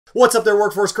What's up there,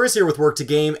 Workforce? Chris here with Work to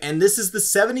Game, and this is the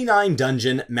 79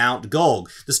 dungeon Mount Gulg.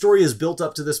 The story is built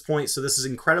up to this point, so this is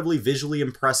incredibly visually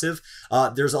impressive.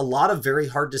 There's a lot of very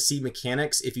hard to see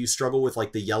mechanics if you struggle with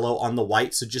like the yellow on the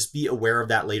white, so just be aware of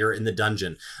that later in the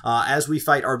dungeon. As we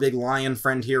fight our big lion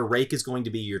friend here, Rake is going to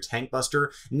be your tank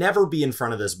buster. Never be in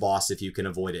front of this boss if you can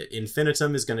avoid it.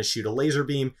 Infinitum is going to shoot a laser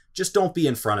beam. Just don't be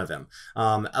in front of him.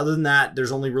 Other than that,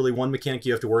 there's only really one mechanic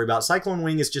you have to worry about. Cyclone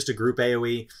Wing is just a group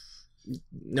AoE.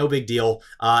 No big deal.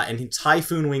 And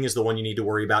Typhoon Wing is the one you need to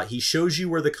worry about. He shows you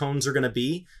where the cones are going to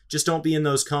be. Just don't be in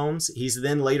those cones. He's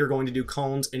then later going to do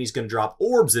cones, and he's going to drop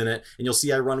orbs in it. And you'll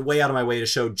see I run way out of my way to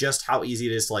show just how easy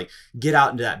it is to like get out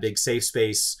into that big safe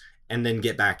space and then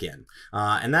get back in.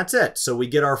 And that's it. So we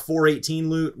get our 418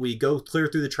 loot. We go clear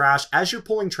through the trash. As you're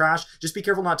pulling trash, just be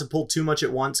careful not to pull too much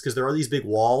at once because there are these big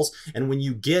walls. And when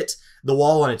you get the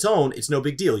wall on its own, it's no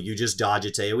big deal. You just dodge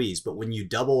its AoEs. But when you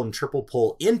double and triple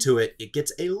pull into it, it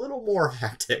gets a little more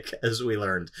hectic, as we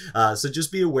learned. So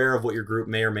just be aware of what your group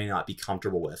may or may not be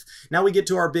comfortable with. Now we get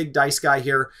to our big dice guy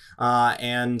here.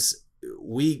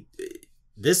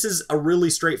 This is a really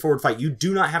straightforward fight. You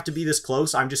do not have to be this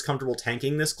close. I'm just comfortable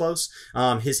tanking this close.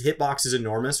 His hitbox is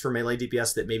enormous for melee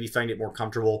DPS that maybe find it more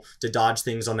comfortable to dodge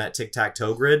things on that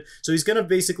tic-tac-toe grid. So he's going to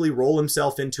basically roll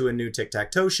himself into a new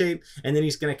tic-tac-toe shape, and then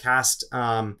he's going to cast...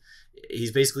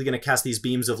 he's basically going to cast these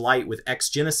beams of light with X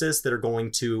Genesis that are going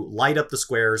to light up the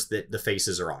squares that the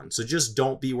faces are on. So just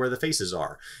don't be where the faces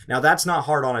are. Now that's not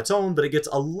hard on its own, but it gets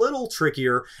a little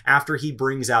trickier after he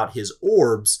brings out his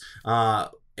orbs.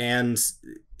 And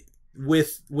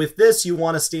with this, you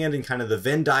want to stand in kind of the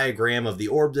Venn diagram of the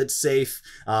orb that's safe,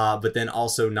 but then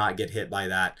also not get hit by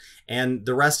that. And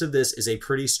the rest of this is a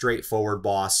pretty straightforward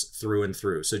boss through and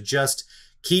through. So just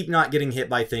keep not getting hit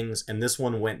by things, and this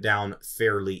one went down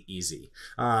fairly easy.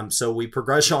 So we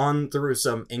progress on through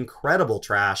some incredible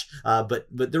trash, but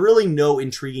there are really no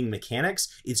intriguing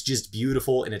mechanics. It's just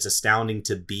beautiful, and it's astounding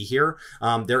to be here.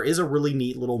 There is a really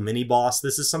neat little mini-boss.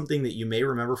 This is something that you may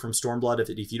remember from Stormblood.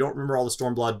 If you don't remember all the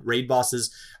Stormblood raid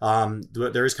bosses,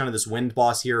 there is kind of this wind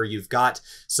boss here. You've got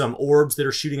some orbs that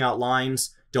are shooting out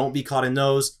lines. Don't be caught in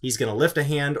those. He's going to lift a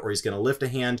hand or he's going to lift a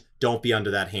hand. Don't be under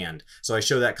that hand. So I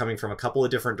show that coming from a couple of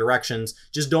different directions.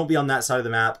 Just don't be on that side of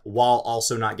the map while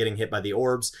also not getting hit by the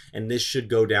orbs. And this should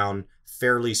go down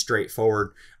fairly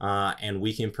straightforward. And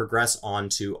we can progress on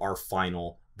to our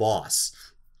final boss.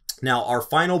 Now, our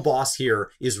final boss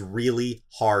here is really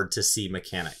hard to see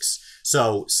mechanics.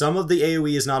 So some of the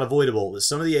AoE is not avoidable.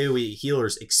 Some of the AoE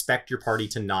healers expect your party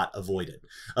to not avoid it.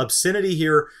 Obscenity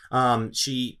here,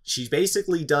 she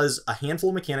basically does a handful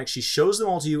of mechanics. She shows them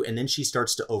all to you, and then she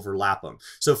starts to overlap them.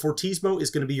 So Fortismo is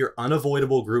going to be your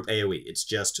unavoidable group AoE. It's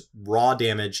just raw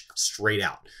damage straight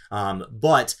out.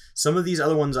 But some of these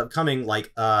other ones upcoming,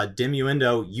 like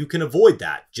Diminuendo, you can avoid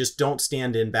that. Just don't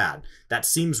stand in bad. That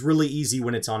seems really easy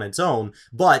when it's on its own,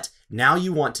 but now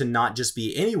you want to not just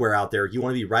be anywhere out there. You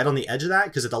want to be right on the edge of that,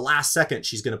 because at the last second,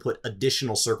 she's going to put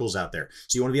additional circles out there.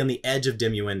 So you want to be on the edge of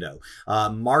Diminuendo.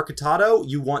 Marketado,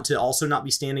 you want to also not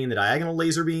be standing in the diagonal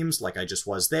laser beams like I just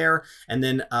was there. And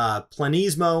then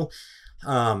Planismo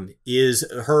is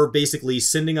her basically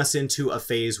sending us into a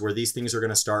phase where these things are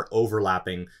going to start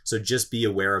overlapping. So just be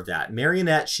aware of that.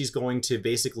 Marionette, she's going to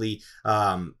basically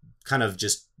kind of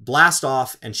just blast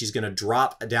off, and she's going to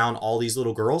drop down all these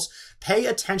little girls. Pay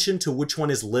attention to which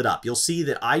one is lit up. You'll see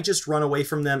that I just run away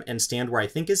from them and stand where I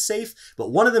think is safe,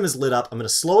 but one of them is lit up. I'm going to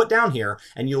slow it down here,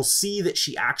 and you'll see that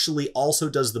she actually also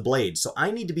does the blade. So I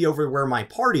need to be over where my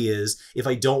party is if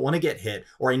I don't want to get hit,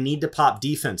 or I need to pop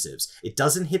defensives. It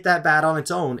doesn't hit that bad on its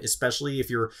own, especially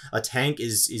if a tank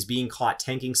is being caught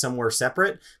tanking somewhere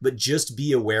separate, but just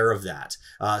be aware of that.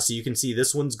 So you can see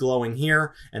this one's glowing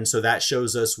here, and so that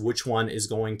shows us which one is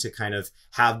going to kind of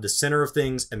have the center of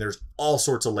things, and there's all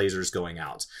sorts of lasers going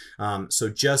out. So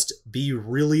just be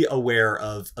really aware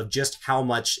of just how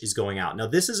much is going out. Now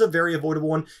this is a very avoidable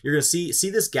one. You're going to see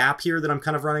this gap here that I'm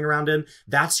kind of running around in.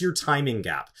 That's your timing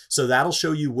gap. So that'll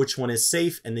show you which one is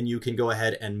safe, and then you can go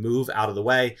ahead and move out of the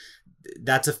way.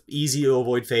 That's an easy to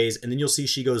avoid phase, and then you'll see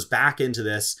she goes back into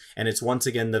this, and it's once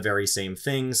again the very same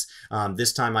things.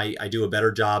 This time I do a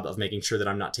better job of making sure that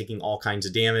I'm not taking all kinds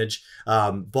of damage,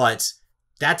 but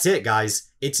that's it, guys.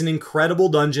 It's an incredible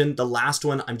dungeon. The last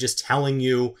one, I'm just telling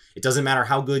you, it doesn't matter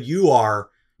how good you are,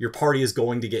 your party is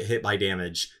going to get hit by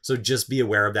damage. So just be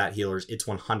aware of that, healers. It's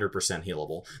 100%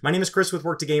 healable. My name is Chris with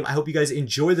Work to Game. I hope you guys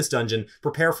enjoy this dungeon.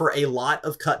 Prepare for a lot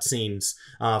of cutscenes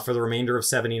for the remainder of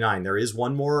 79. There is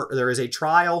a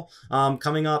trial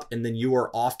coming up, and then you are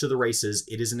off to the races.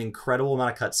 It is an incredible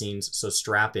amount of cutscenes, so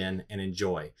strap in and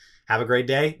enjoy. Have a great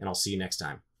day, and I'll see you next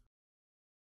time.